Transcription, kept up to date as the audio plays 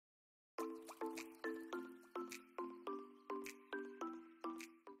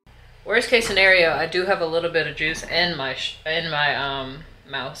Worst case scenario, I do have a little bit of juice in my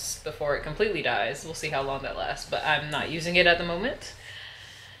mouse before it completely dies. We'll see how long that lasts, but I'm not using it at the moment.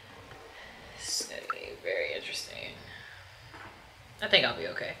 It's gonna be very interesting. I think I'll be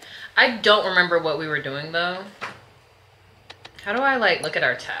okay. I don't remember what we were doing though. How do I like look at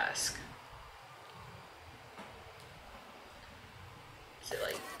our task? Is it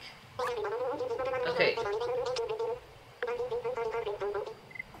like okay?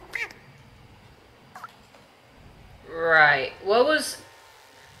 Right. What was...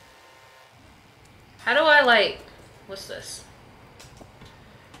 How do I, like... What's this?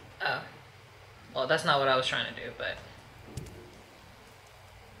 Oh. Well, that's not what I was trying to do, but...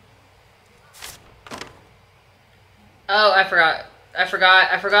 Oh, I forgot. I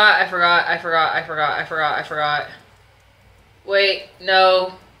forgot. Wait,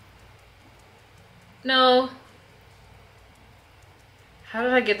 no. No. How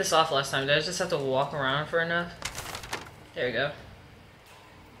did I get this off last time? Did I just have to walk around for enough? There we go.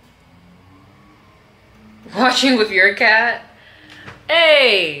 Watching with your cat?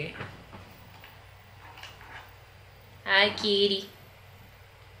 Hey! Hi, kitty.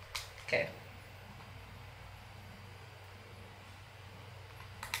 Okay.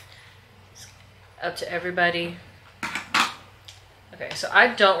 Up to everybody. Okay, so I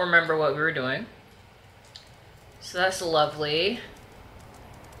don't remember what we were doing. So that's lovely.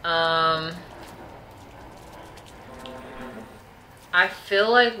 I feel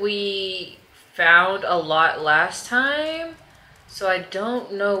like we found a lot last time, so I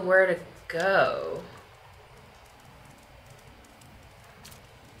don't know where to go.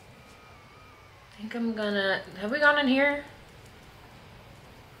 I think I'm gonna... Have we gone in here?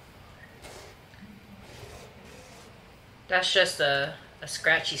 That's just a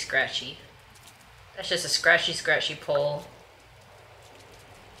scratchy. That's just a scratchy pole.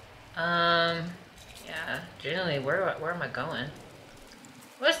 Yeah, generally, where am I going?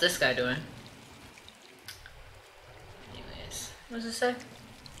 What's this guy doing? Anyways, what does it say?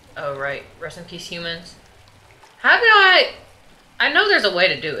 Oh, right. Rest in peace, humans. How do I know there's a way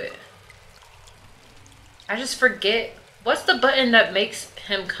to do it. I just forget. What's the button that makes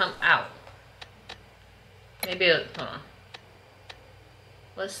him come out? Maybe, hold on.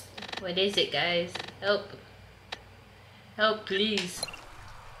 What is it, guys? Help. Help, please.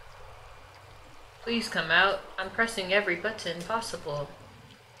 Please come out. I'm pressing every button possible.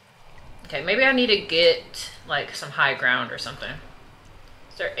 Okay, maybe I need to get, like, some high ground or something.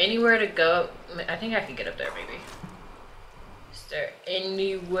 Is there anywhere to go? I think I can get up there, maybe. Is there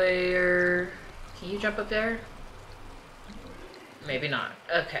anywhere... Can you jump up there? Maybe not.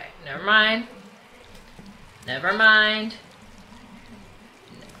 Okay, never mind. Never mind.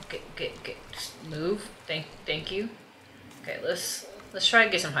 Get. Just move. Thank you. Okay, let's try to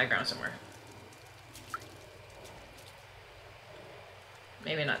get some high ground somewhere.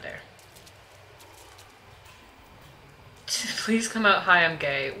 Maybe not there. Please come out. Hi, I'm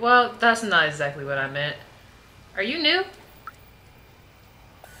gay. Well, that's not exactly what I meant. Are you new?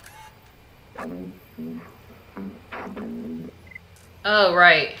 Oh,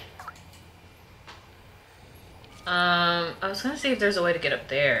 right. I was gonna see if there's a way to get up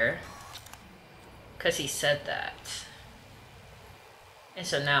there. 'Cause he said that. And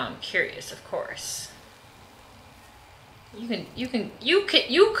so now I'm curious, of course. You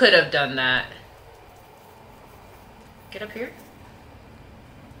could have done that. Get up here?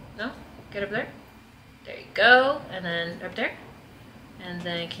 No? Get up there? There you go. And then up there? And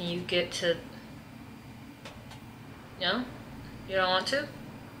then can you get to... No? You don't want to?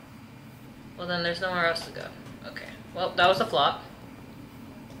 Well, then there's nowhere else to go. Okay. Well, that was a flop.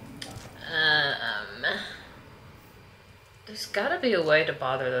 There's gotta be a way to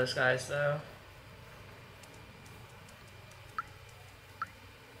bother those guys, though.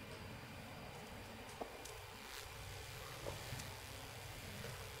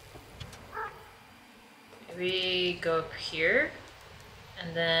 Maybe go up here,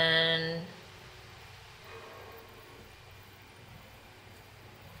 and then...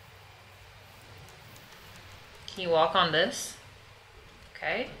 Can you walk on this?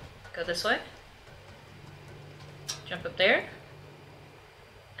 Okay, go this way. Jump up there.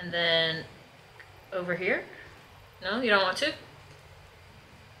 And then over here. No, you don't want to?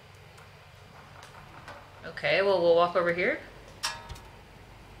 Okay, well, we'll walk over here.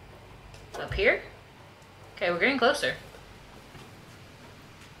 Up here. Okay, we're getting closer.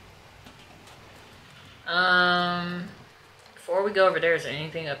 Before we go over there, is there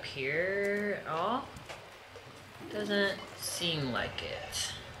anything up here at all? Doesn't seem like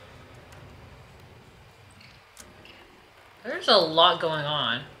it. There's a lot going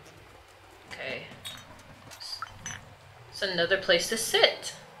on. It's another place to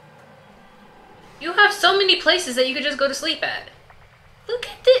sit. You have so many places that you could just go to sleep at. Look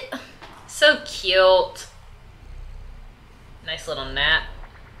at it. So cute. Nice little nap.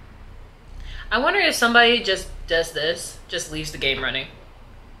 I wonder if somebody just does this, just leaves the game running.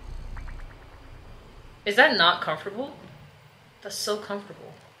 Is that not comfortable? That's so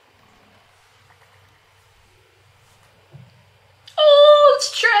comfortable. Oh,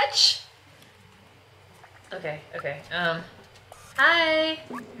 stretch. Okay. Hi.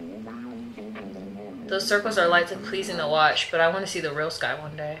 Those circles are light and pleasing to watch, but I want to see the real sky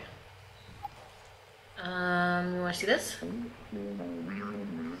one day. You want to see this?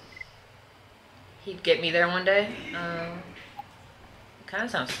 He'd get me there one day. Kind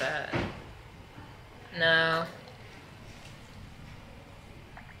of sounds bad. No.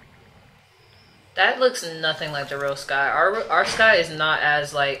 That looks nothing like the real sky. Our sky is not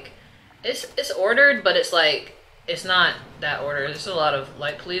as like, it's ordered, but it's like, it's not that ordered. There's a lot of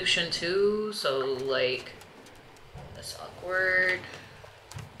light pollution too, so like, that's awkward.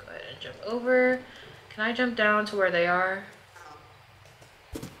 Go ahead and jump over. Can I jump down to where they are?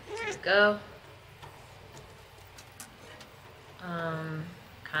 There we go.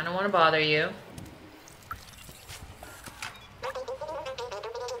 Kind of want to bother you.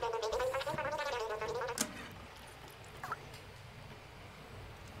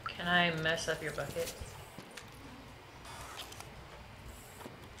 Can I mess up your bucket?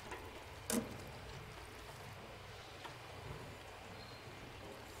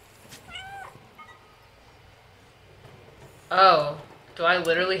 Oh, do I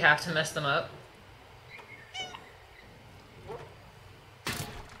literally have to mess them up?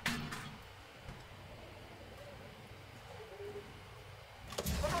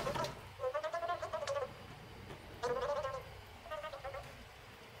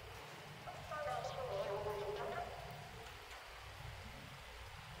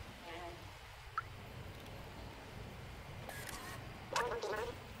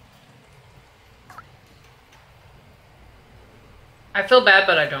 I feel bad,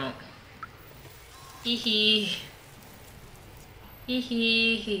 but I don't. Hee hee. Hee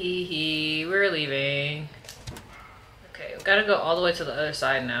hee hee hee. We're leaving. Okay, we gotta go all the way to the other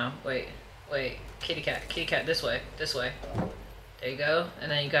side now. Wait. Kitty cat, this way. There you go.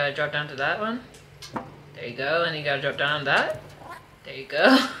 And then you gotta drop down to that one. There you go. And you gotta drop down that. There you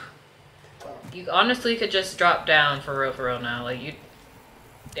go. You honestly could just drop down for real now. Like you.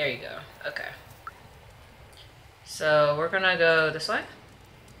 There you go. Okay. So we're gonna go this way.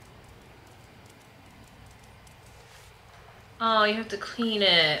 Oh, you have to clean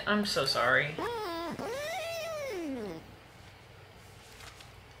it. I'm so sorry. Well,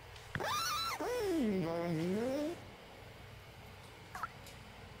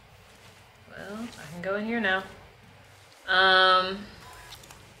 I can go in here now.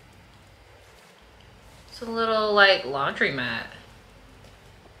 It's a little like laundromat.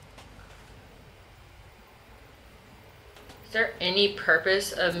 Is there any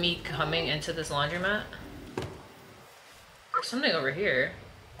purpose of me coming into this laundromat? There's something over here.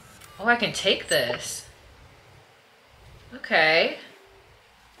 Oh, I can take this. Okay.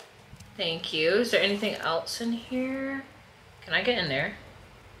 Thank you. Is there anything else in here? Can I get in there?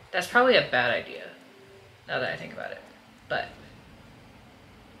 That's probably a bad idea, now that I think about it. But,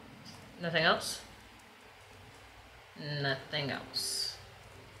 nothing else? Nothing else.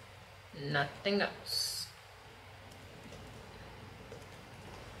 Nothing else.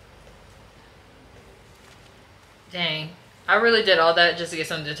 Dang. I really did all that just to get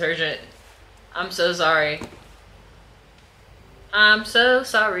some detergent. I'm so sorry. I'm so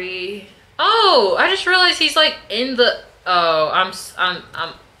sorry. Oh, I just realized he's like in the... Oh, I'm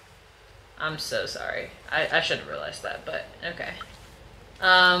so sorry. I should have realized that, but okay.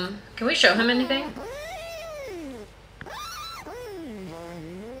 Can we show him anything?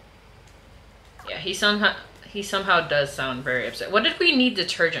 Yeah, he somehow does sound very upset. What did we need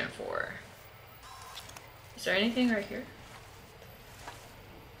detergent for? Is there anything right here?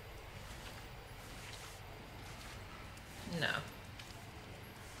 No.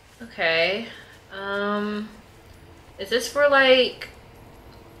 Okay. Is this for like...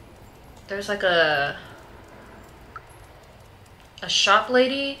 There's like a shop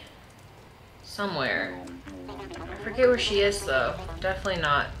lady somewhere. I forget where she is though. Definitely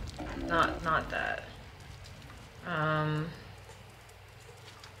not that.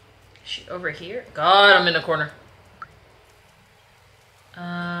 She over here? God, I'm in the corner.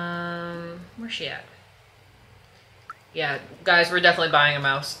 Where's she at? Yeah, guys, we're definitely buying a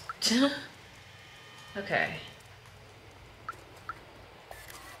mouse. Okay.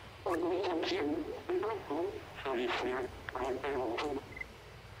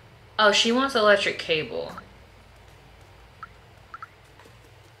 Oh, she wants electric cable.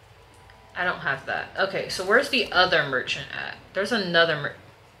 I don't have that. Okay, so where's the other merchant at? There's another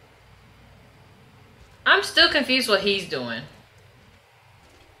I'm still confused what he's doing.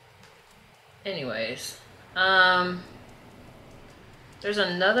 Anyways. There's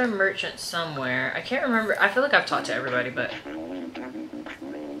another merchant somewhere. I can't remember. I feel like I've talked to everybody, but...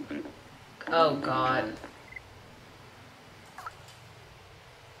 Oh, God.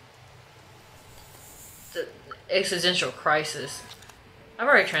 The existential crisis. I've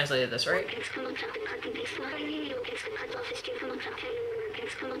already translated this, right?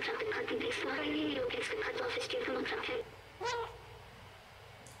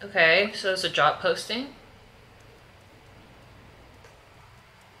 Okay, so it's a job posting.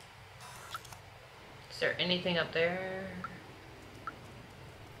 Is there anything up there?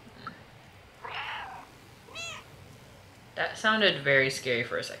 That sounded very scary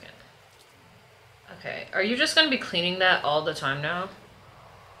for a second. Okay, are you just gonna be cleaning that all the time now?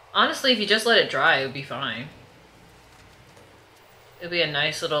 Honestly, if you just let it dry, it would be fine. It would be a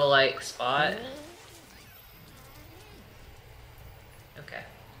nice little, like, spot. Okay.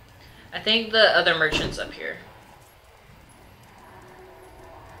 I think the other merchant's up here.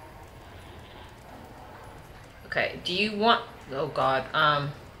 Okay, do you want... Oh, God.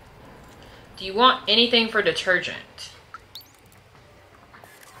 Do you want anything for detergent?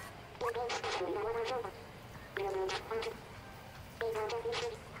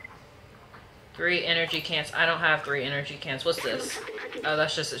 3 energy cans. I don't have 3 energy cans. What's this? Oh,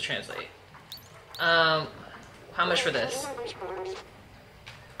 that's just a translate. How much for this?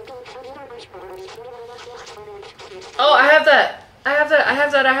 Oh, I have that. I have that. I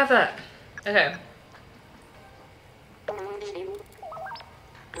have that. I have that. Okay.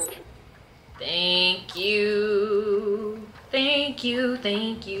 Thank you. Thank you.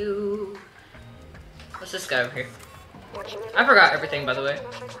 Thank you. What's this guy over here? I forgot everything, by the way.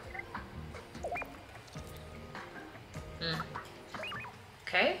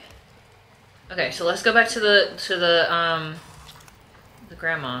 Okay. Okay, so let's go back to the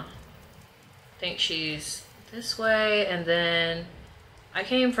grandma. I think she's this way, and then I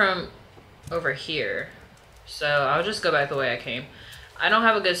came from over here. So I'll just go back the way I came. I don't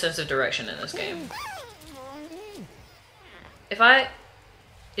have a good sense of direction in this game.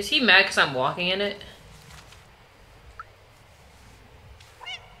 Is he mad because I'm walking in it?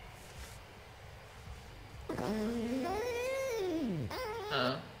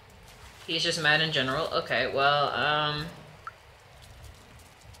 Oh. He's just mad in general? Okay, well,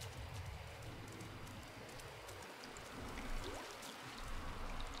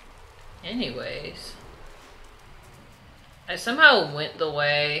 anyways. I somehow went the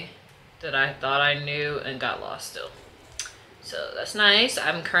way that I thought I knew and got lost still. So that's nice.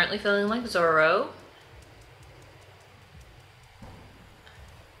 I'm currently feeling like Zorro.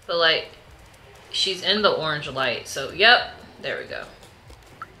 But like, she's in the orange light. So, yep. There we go.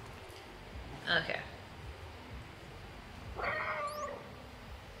 Okay.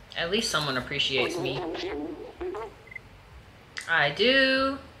 At least someone appreciates me. I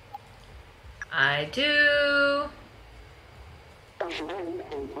do. I do.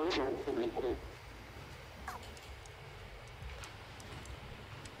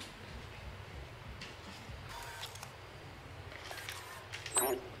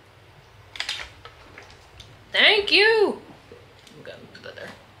 Thank you. I'm gonna put that there.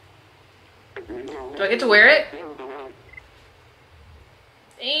 Do I get to wear it?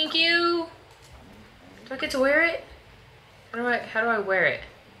 Thank you. Do I get to wear it? How do I wear it?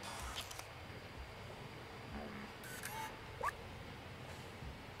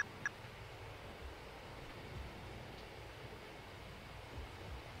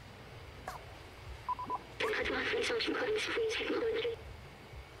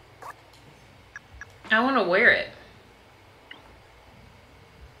 I want to wear it.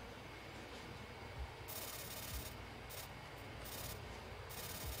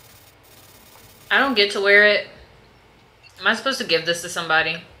 I don't get to wear it. Am I supposed to give this to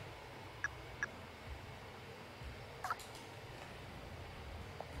somebody?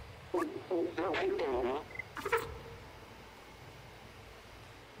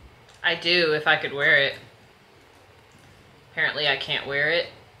 I do, if I could wear it. Apparently I can't wear it.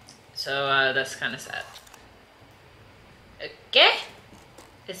 So that's kind of sad. Okay.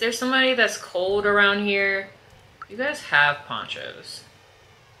 Is there somebody that's cold around here? You guys have ponchos.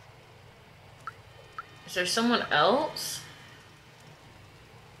 Is there someone else?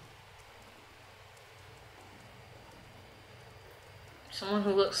 Someone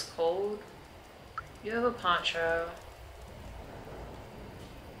who looks cold? You have a poncho.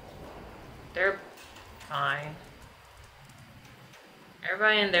 They're fine.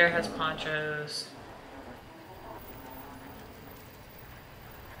 Everybody in there has ponchos.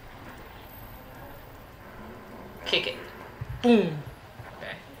 Kick it. Boom.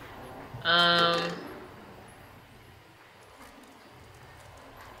 Okay. A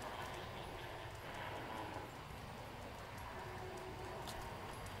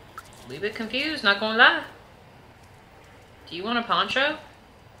little bit confused, not gonna lie. Do you want a poncho?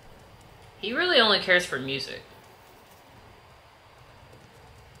 He really only cares for music.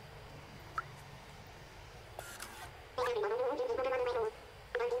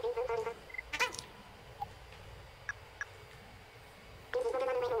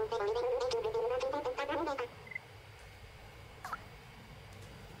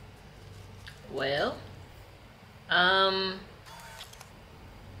 Well,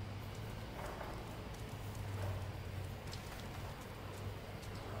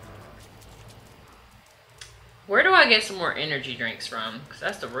 where do I get some more energy drinks from? Because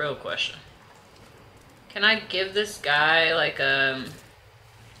that's the real question. Can I give this guy like no,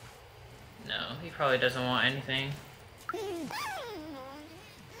 he probably doesn't want anything.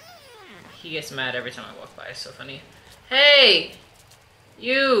 He gets mad every time I walk by. It's so funny. Hey!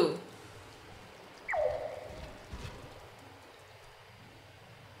 You!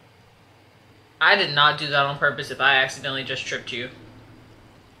 I did not do that on purpose if I accidentally just tripped you.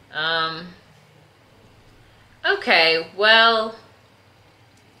 Okay, well...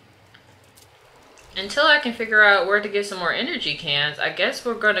 Until I can figure out where to get some more energy cans, I guess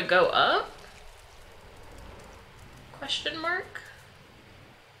we're gonna go up? Question mark?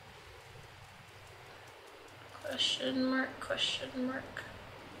 Question mark, question mark.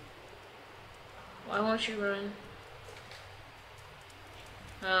 Why won't you run?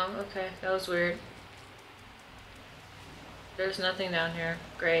 Oh, okay, that was weird. There's nothing down here.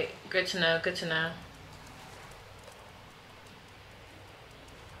 Great, good to know, good to know.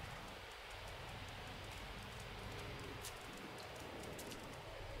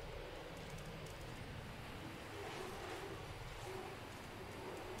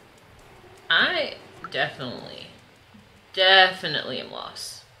 I definitely am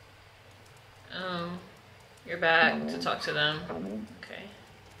lost. Oh, you're back to talk to them. Okay.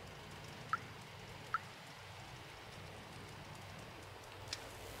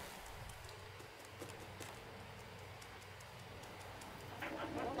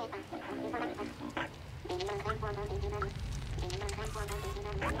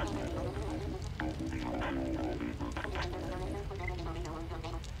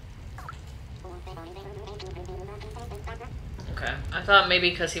 Okay, I thought maybe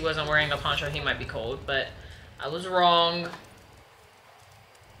because he wasn't wearing a poncho he might be cold, but I was wrong.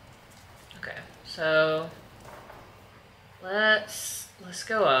 Okay, so let's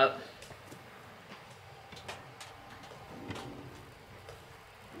go up.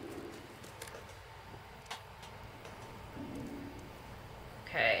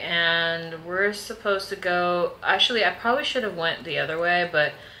 Okay, and we're supposed to go... Actually, I probably should have went the other way,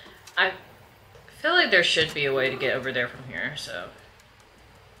 but I feel like there should be a way to get over there from here, so...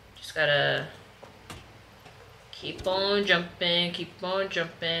 Just gotta... keep on jumping, keep on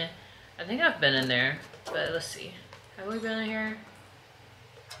jumping. I think I've been in there, but let's see. Have we been in here?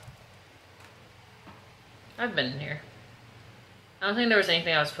 I've been in here. I don't think there was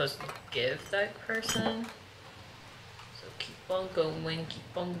anything I was supposed to give that person. Keep on going,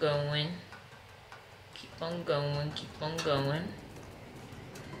 keep on going. Keep on going, keep on going.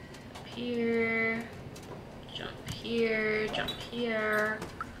 Up here. Jump here, jump here.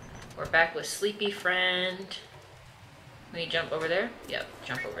 We're back with Sleepy Friend. Can you jump over there? Yep,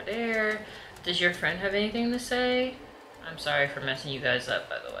 jump over there. Does your friend have anything to say? I'm sorry for messing you guys up,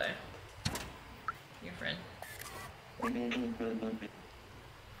 by the way. Your friend.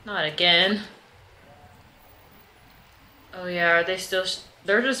 Not again. Oh yeah, are they still...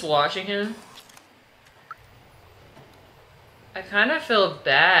 they're just watching him? I kind of feel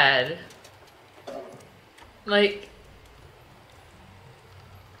bad. Like...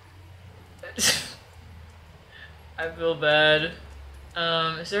 I feel bad.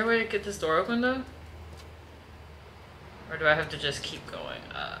 Is there a way to get this door open though? Or do I have to just keep going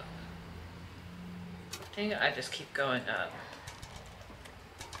up? I think I just keep going up.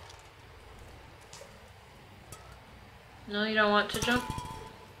 No, you don't want to jump?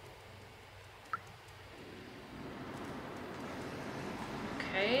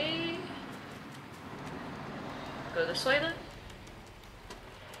 Okay. Go this way then?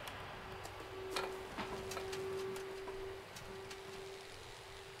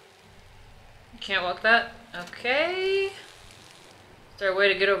 You can't walk that? Okay. Is there a way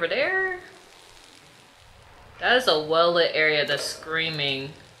to get over there? That is a well-lit area that's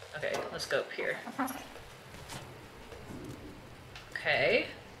screaming. Okay, let's go up here. Okay.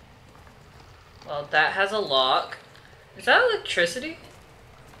 Well, that has a lock. Is that electricity?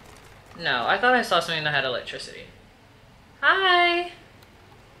 No, I thought I saw something that had electricity. Hi!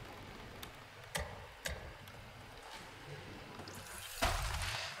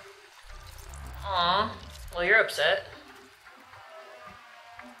 Aw. Well, you're upset.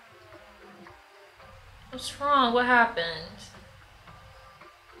 What's wrong? What happened?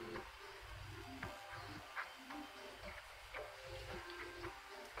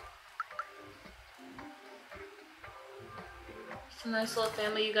 It's a nice little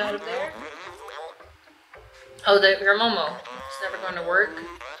family you got up there. Oh, your Momo. It's never going to work.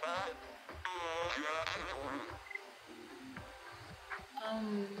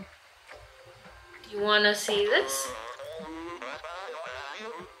 Do you want to see this?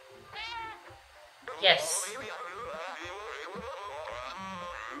 Yes.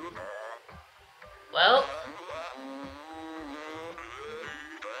 Well.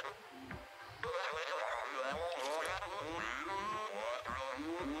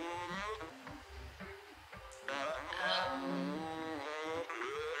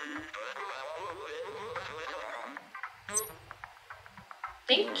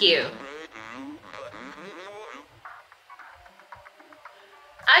 Thank you.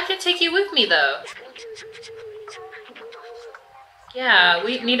 I can take you with me though. Yeah,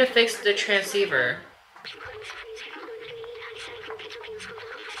 we need to fix the transceiver.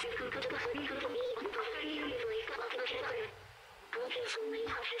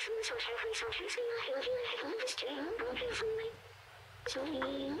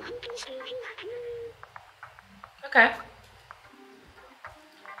 Okay.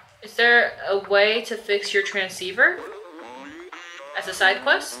 Is there a way to fix your transceiver as a side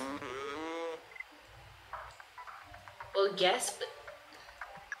quest? Well, yes, but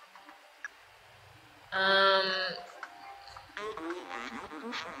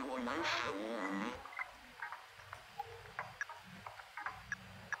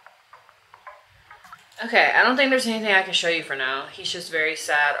okay, I don't think there's anything I can show you for now. He's just very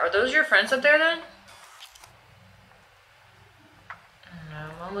sad. Are those your friends up there then? No,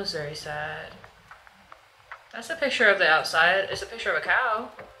 Mom was very sad. That's a picture of the outside. It's a picture of a cow.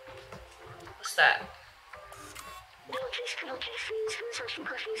 What's that?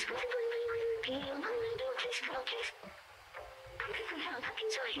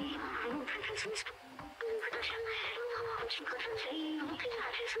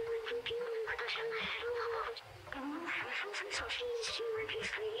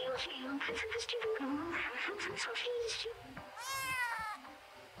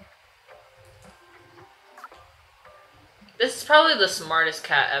 This is probably the smartest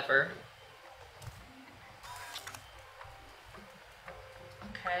cat ever.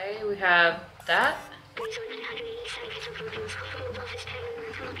 Okay, we have that.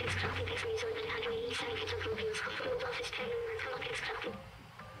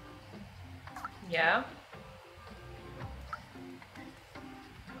 Yeah.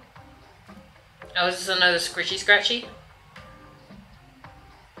 Oh, is this another squishy scratchy?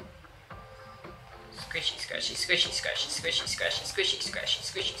 Squishy scratchy, squishy scratchy, squishy scratchy, squishy scratchy,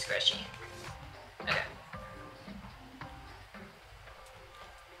 squishy scratchy. Okay.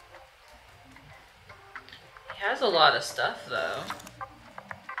 He has a lot of stuff though.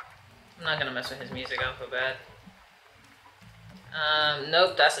 I'm not gonna mess with his music, I don't feel bad.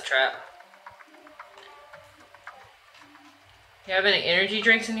 Nope, that's a trap. You have any energy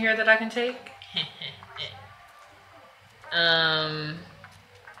drinks in here that I can take?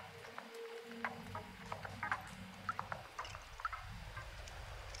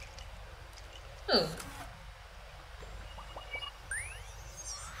 Ooh.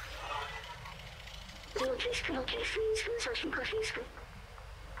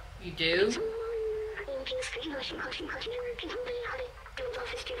 You do?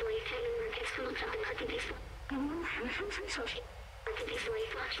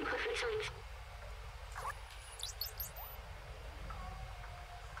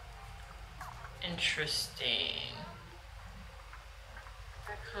 Interesting.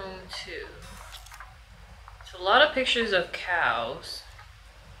 Back home too. It's a lot of pictures of cows.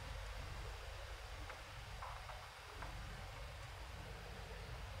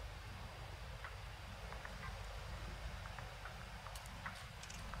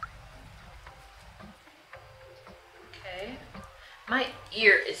 Okay. My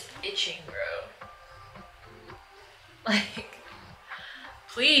ear is itching, bro. Like,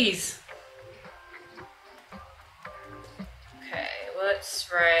 please. Okay,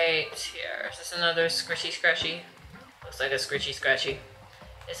 what's right here? Is this another squishy scratchy? Looks like a scritchy scratchy.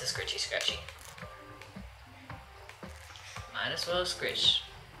 It's a scritchy scratchy. Might as well scritch.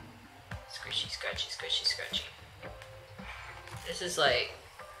 Squishy scratchy, squishy scratchy. This is like...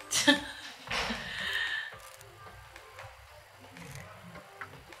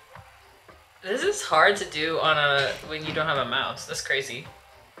 This is hard to do on when you don't have a mouse. That's crazy.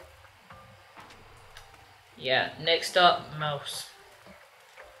 Yeah, next up, mouse.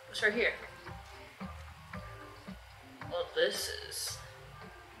 What's right here? Well, this is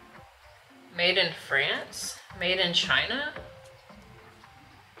made in France? Made in China?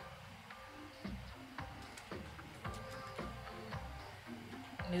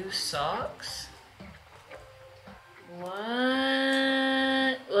 New socks? What?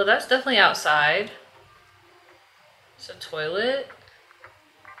 Well, that's definitely outside. It's a toilet.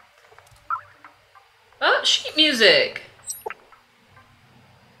 Oh, sheet music!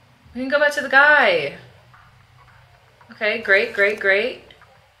 We can go back to the guy. Okay, great, great, great.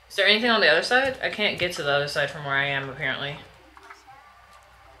 Is there anything on the other side? I can't get to the other side from where I am, apparently.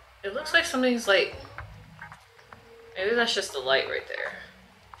 It looks like something's like... Maybe that's just the light right there.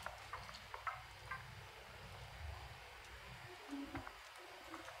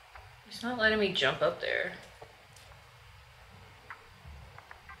 It's not letting me jump up there.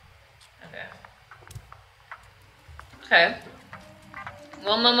 Okay. Okay.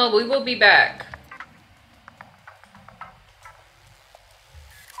 Well, Mama, we will be back.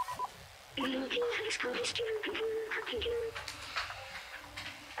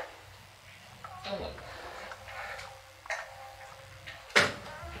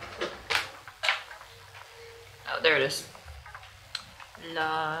 Oh, there it is.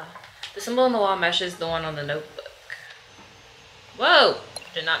 La. The symbol on the wall meshes the one on the notebook. Whoa!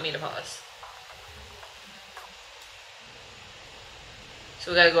 Did not mean to pause.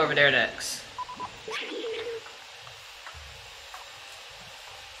 So we gotta go over there next.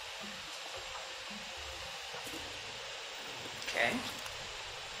 Okay.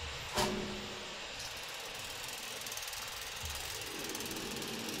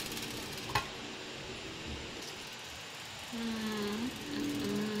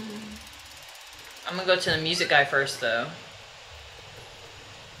 I'm gonna go to the music guy first, though.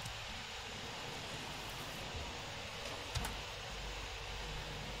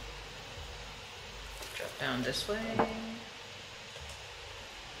 Drop down this way.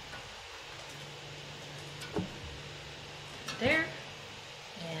 There.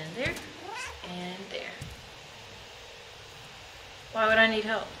 And there. And there. Why would I need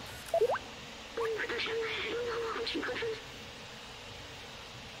help?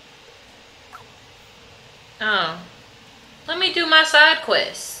 Oh. Let me do my side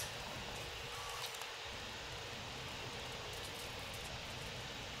quest.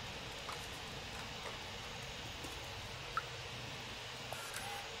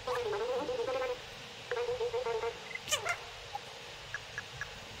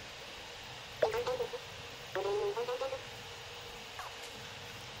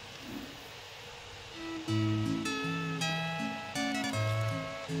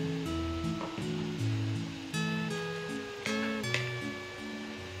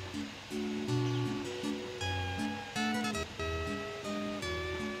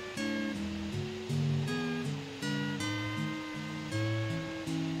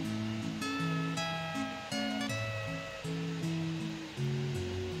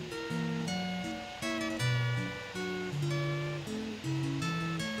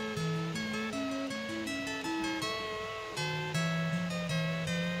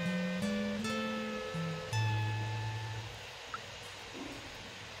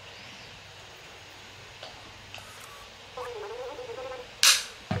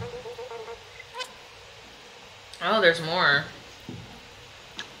 Oh, there's more.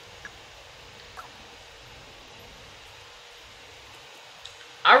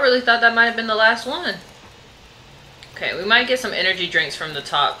 I really thought that might have been the last one. Okay, we might get some energy drinks from the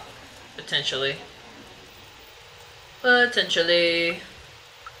top, potentially. Potentially.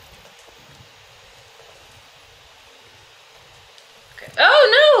 Okay.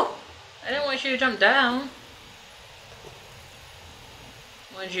 Oh, no! I didn't want you to jump down.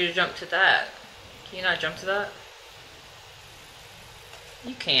 I wanted you to jump to that. Can you not jump to that?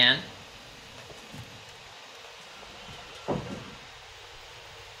 You can.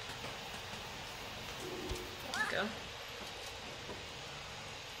 Go.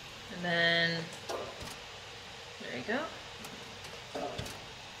 And then, there you go.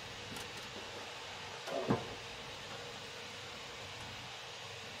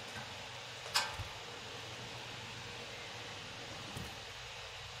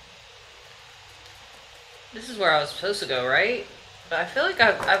 This is where I was supposed to go, right? But I feel like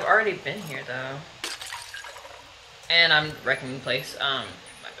I've already been here though. And I'm wrecking the place. My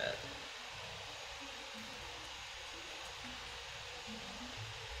bad.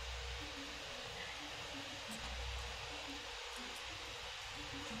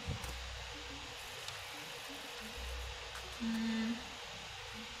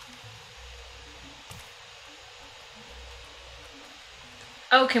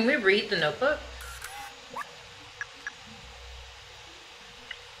 Oh, can we read the notebook?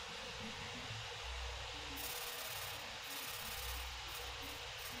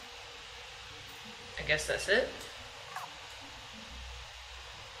 I guess that's it.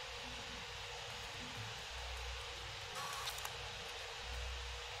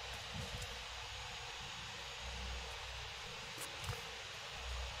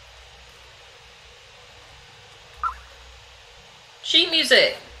 Sheet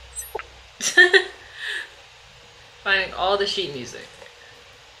music! Finding all the sheet music.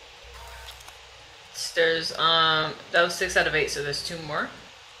 There's, that was 6 out of 8, so there's 2 more.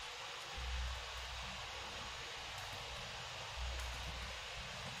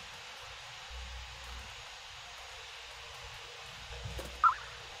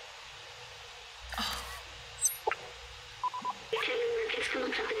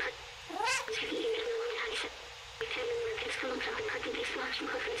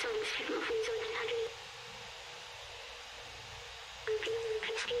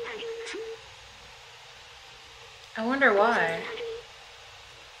 I wonder why.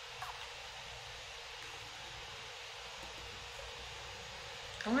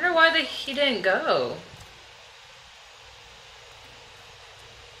 I wonder why he didn't go.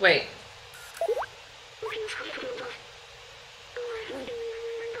 Wait.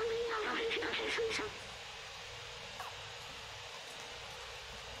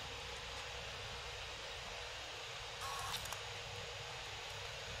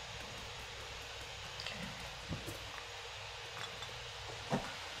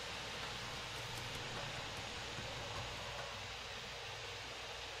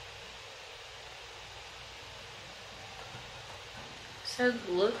 Said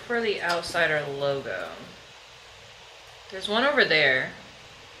look for the outsider logo. There's one over there.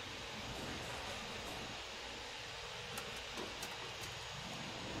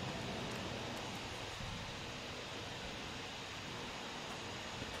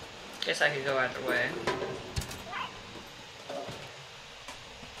 Guess I could go either way.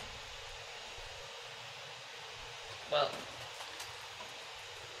 Well.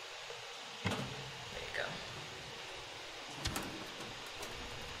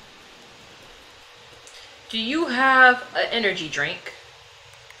 Do you have an energy drink?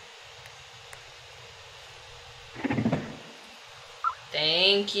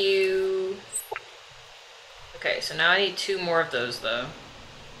 Thank you. Okay, so now I need 2 more of those though.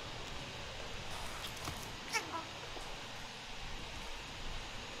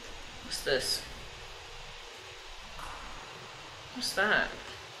 What's this? What's that?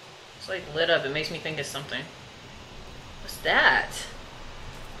 It's like lit up. It makes me think it's something. What's that?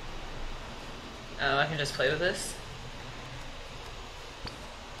 Oh, I can just play with this?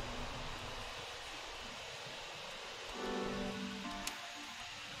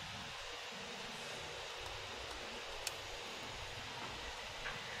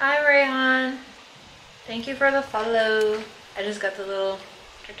 Hi, Rayhan. Thank you for the follow. I just got the little...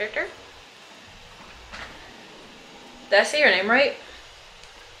 Did I say your name right?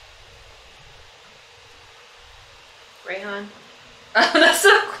 Rayhan? Oh, that's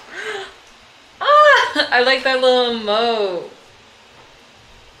so cool. Ah, I like that little emote.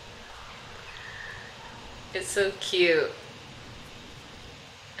 It's so cute.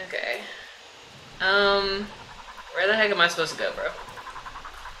 Okay. Where the heck am I supposed to go, bro?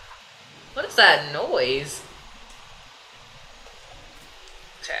 What is that noise?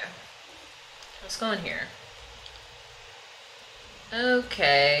 Okay. Let's go in here.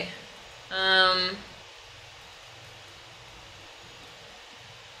 Okay.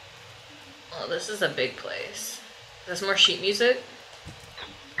 Well, this is a big place. There's more sheet music?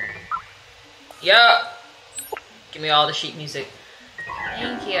 Yup! Give me all the sheet music.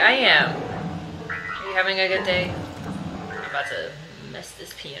 Thank you, I am. Are you having a good day? I'm about to mess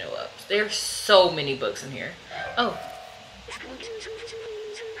this piano up. There are so many books in here. Oh.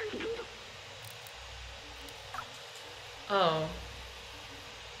 Oh.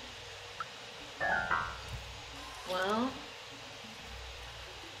 Well.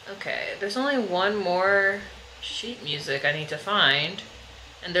 Okay, there's only one more sheet music I need to find.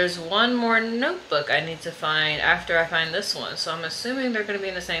 And there's one more notebook I need to find after I find this one. So I'm assuming they're going to be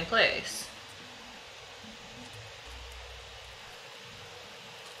in the same place.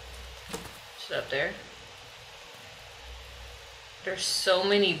 Is it up there? There's so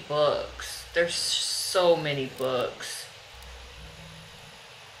many books. There's so many books.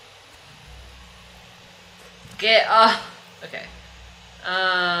 Get off. Okay.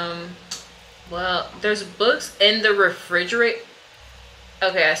 Well, there's books in the refrigerator.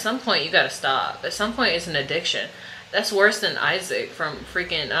 Okay, at some point you gotta stop. At some point it's an addiction. That's worse than Isaac from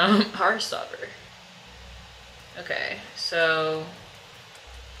freaking Heartstopper. Okay, so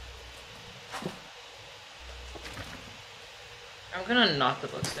I'm gonna knock the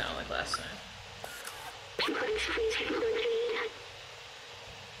books down like last time.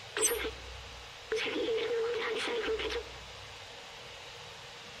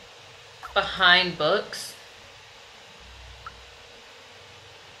 Behind books.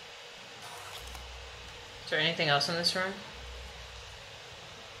 Is there anything else in this room?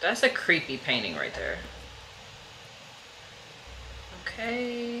 That's a creepy painting right there.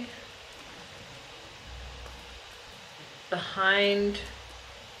 Okay. Behind.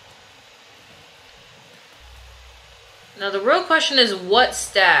 Now the real question is what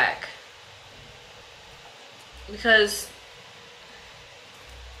stack? Because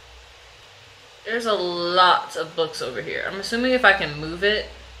there's a lot of books over here. I'm assuming if I can move it.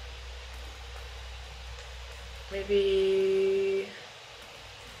 Maybe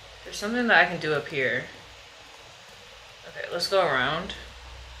there's something that I can do up here. Okay, let's go around.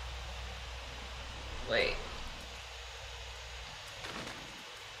 Wait.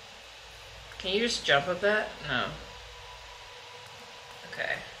 Can you just jump up that? No.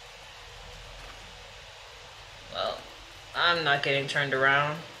 Okay. Well, I'm not getting turned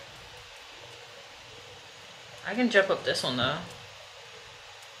around. I can jump up this one though.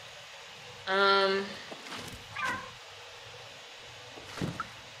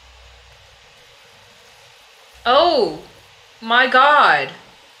 Oh my god.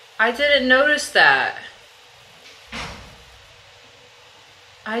 I didn't notice that.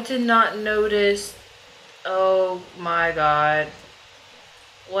 I did not notice. Oh my god.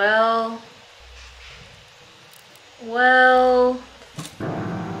 Well,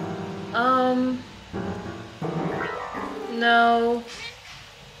 no.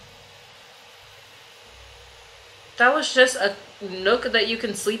 That was just a nook that you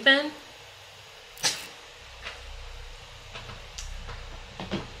can sleep in?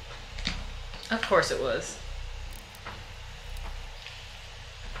 Of course it was.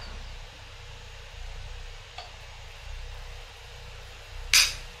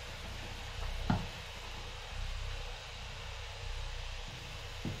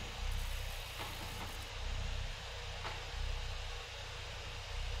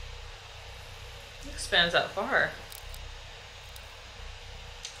 It expands that far.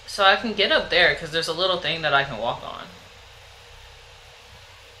 So I can get up there because there's a little thing that I can walk on.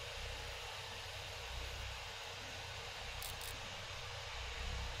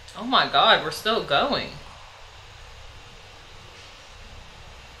 Oh my god, we're still going.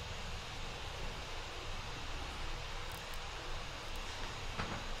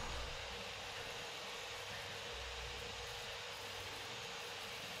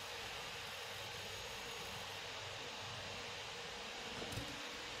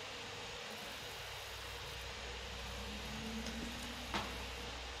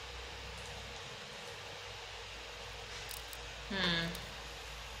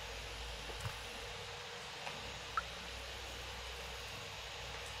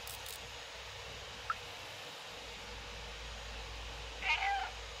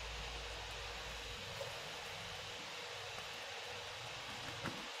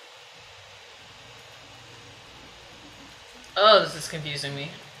 Oh, this is confusing me.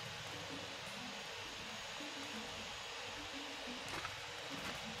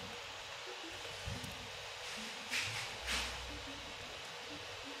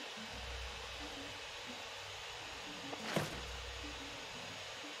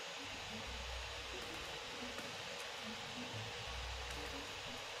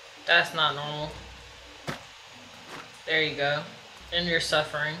 That's not normal. There you go. And you're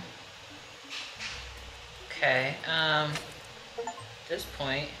suffering. Okay, at this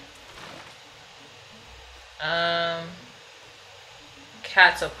point,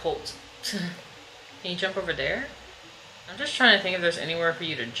 catapult. Can you jump over there? I'm just trying to think if there's anywhere for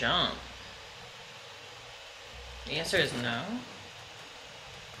you to jump. The answer is no.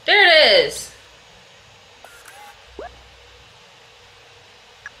 There it is!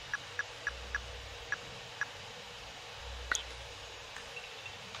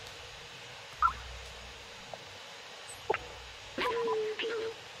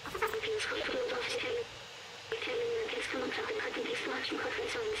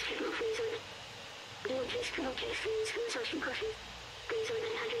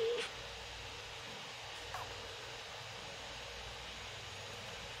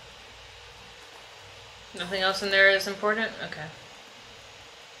 Nothing else in there is important? Okay.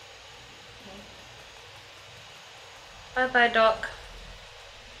 Bye-bye, Doc.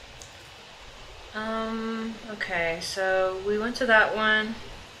 Okay, so we went to that one.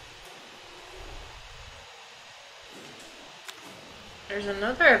 There's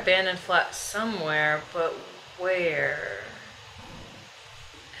another abandoned flat somewhere, but where?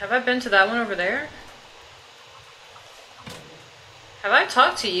 Have I been to that one over there? Have I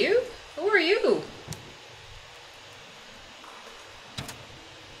talked to you? Who are you?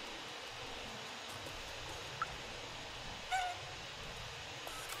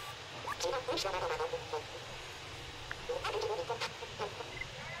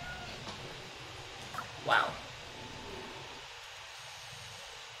 Wow.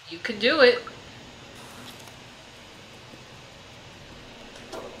 You could do it.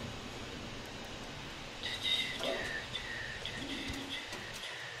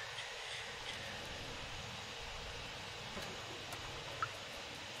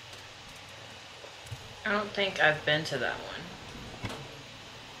 I don't think I've been to that one.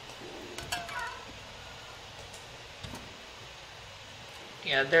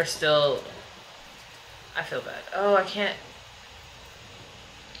 Yeah, they're still... I feel bad. Oh, I can't...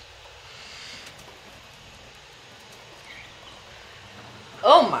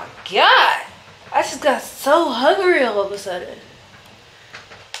 Oh my god! I just got so hungry all of a sudden.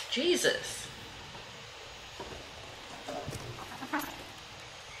 Jesus.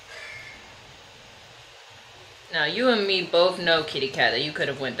 Now, you and me both know, kitty cat, that you could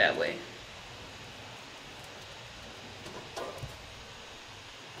have went that way.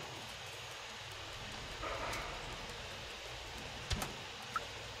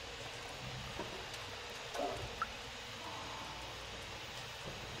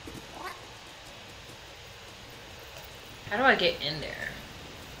 How do I get in there?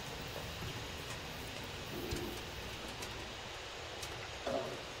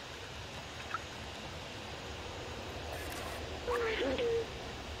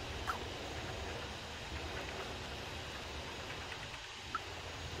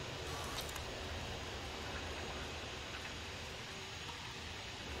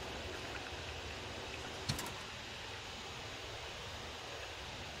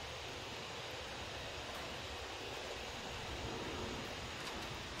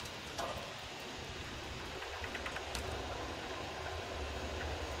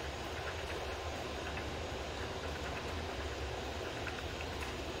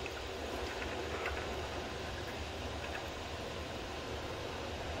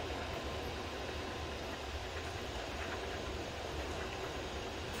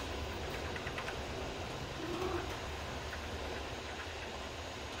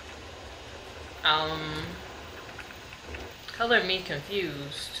 Color me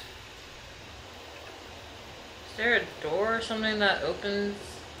confused. Is there a door or something that opens?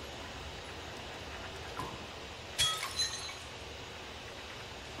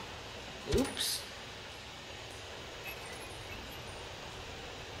 Oops.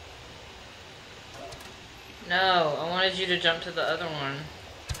 No, I wanted you to jump to the other one.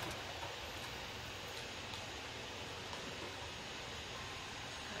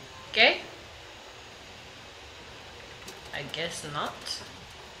 Okay. I guess not.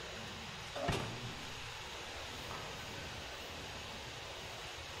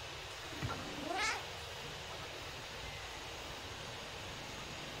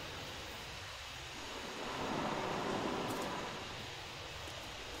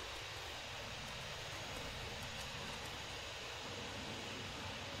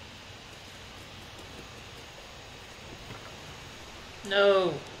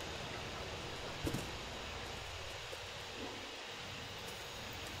 No.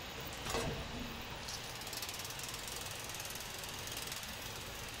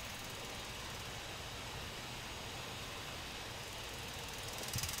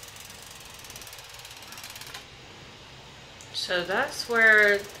 So that's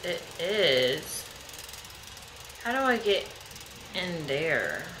where it is. How do I get in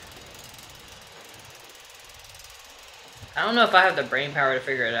there? I don't know if I have the brain power to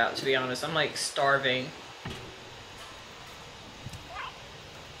figure it out, to be honest. I'm like starving.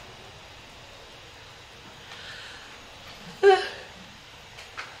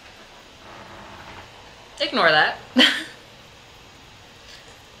 Ignore that.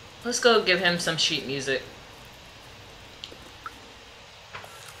 Let's go give him some sheet music.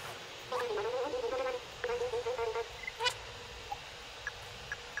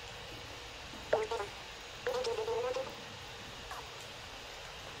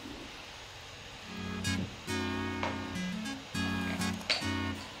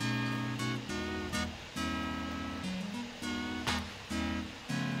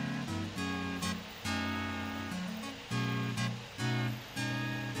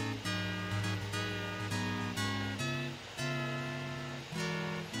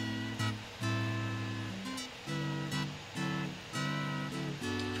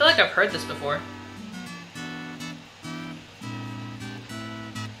 feel like I've heard this before.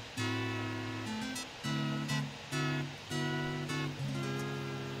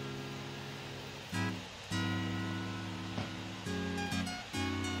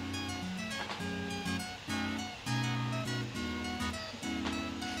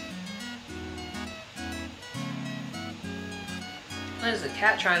 What is the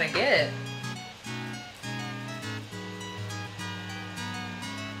cat trying to get?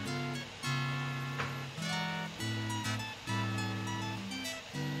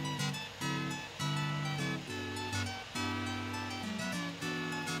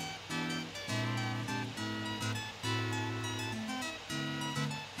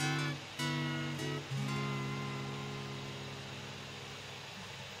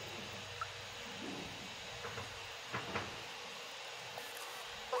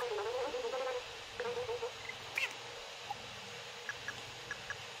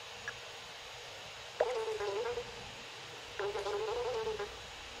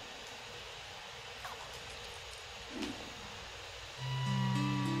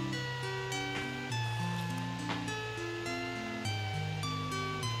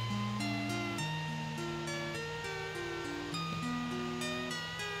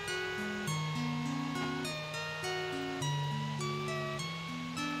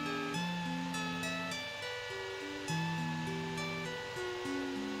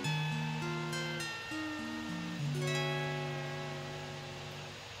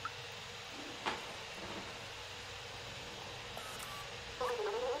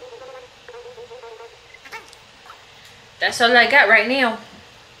 That's all I got right now,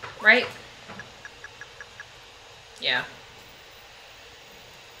 right? Yeah.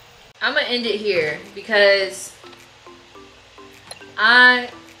 I'm gonna end it here because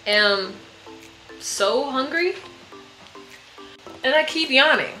I am so hungry and I keep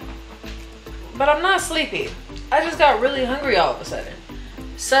yawning, but I'm not sleepy. I just got really hungry all of a sudden.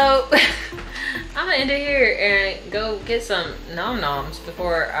 So I'm gonna end it here and go get some nom noms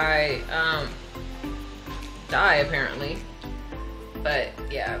before I die apparently. But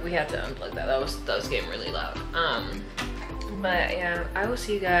yeah, we have to unplug that. That was getting really loud. But yeah, I will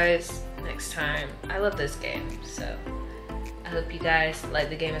see you guys next time. I love this game, so I hope you guys like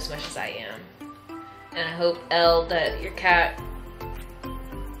the game as much as I am. And I hope, Elle, that your cat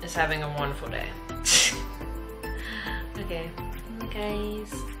is having a wonderful day. Okay,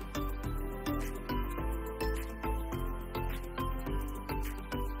 guys.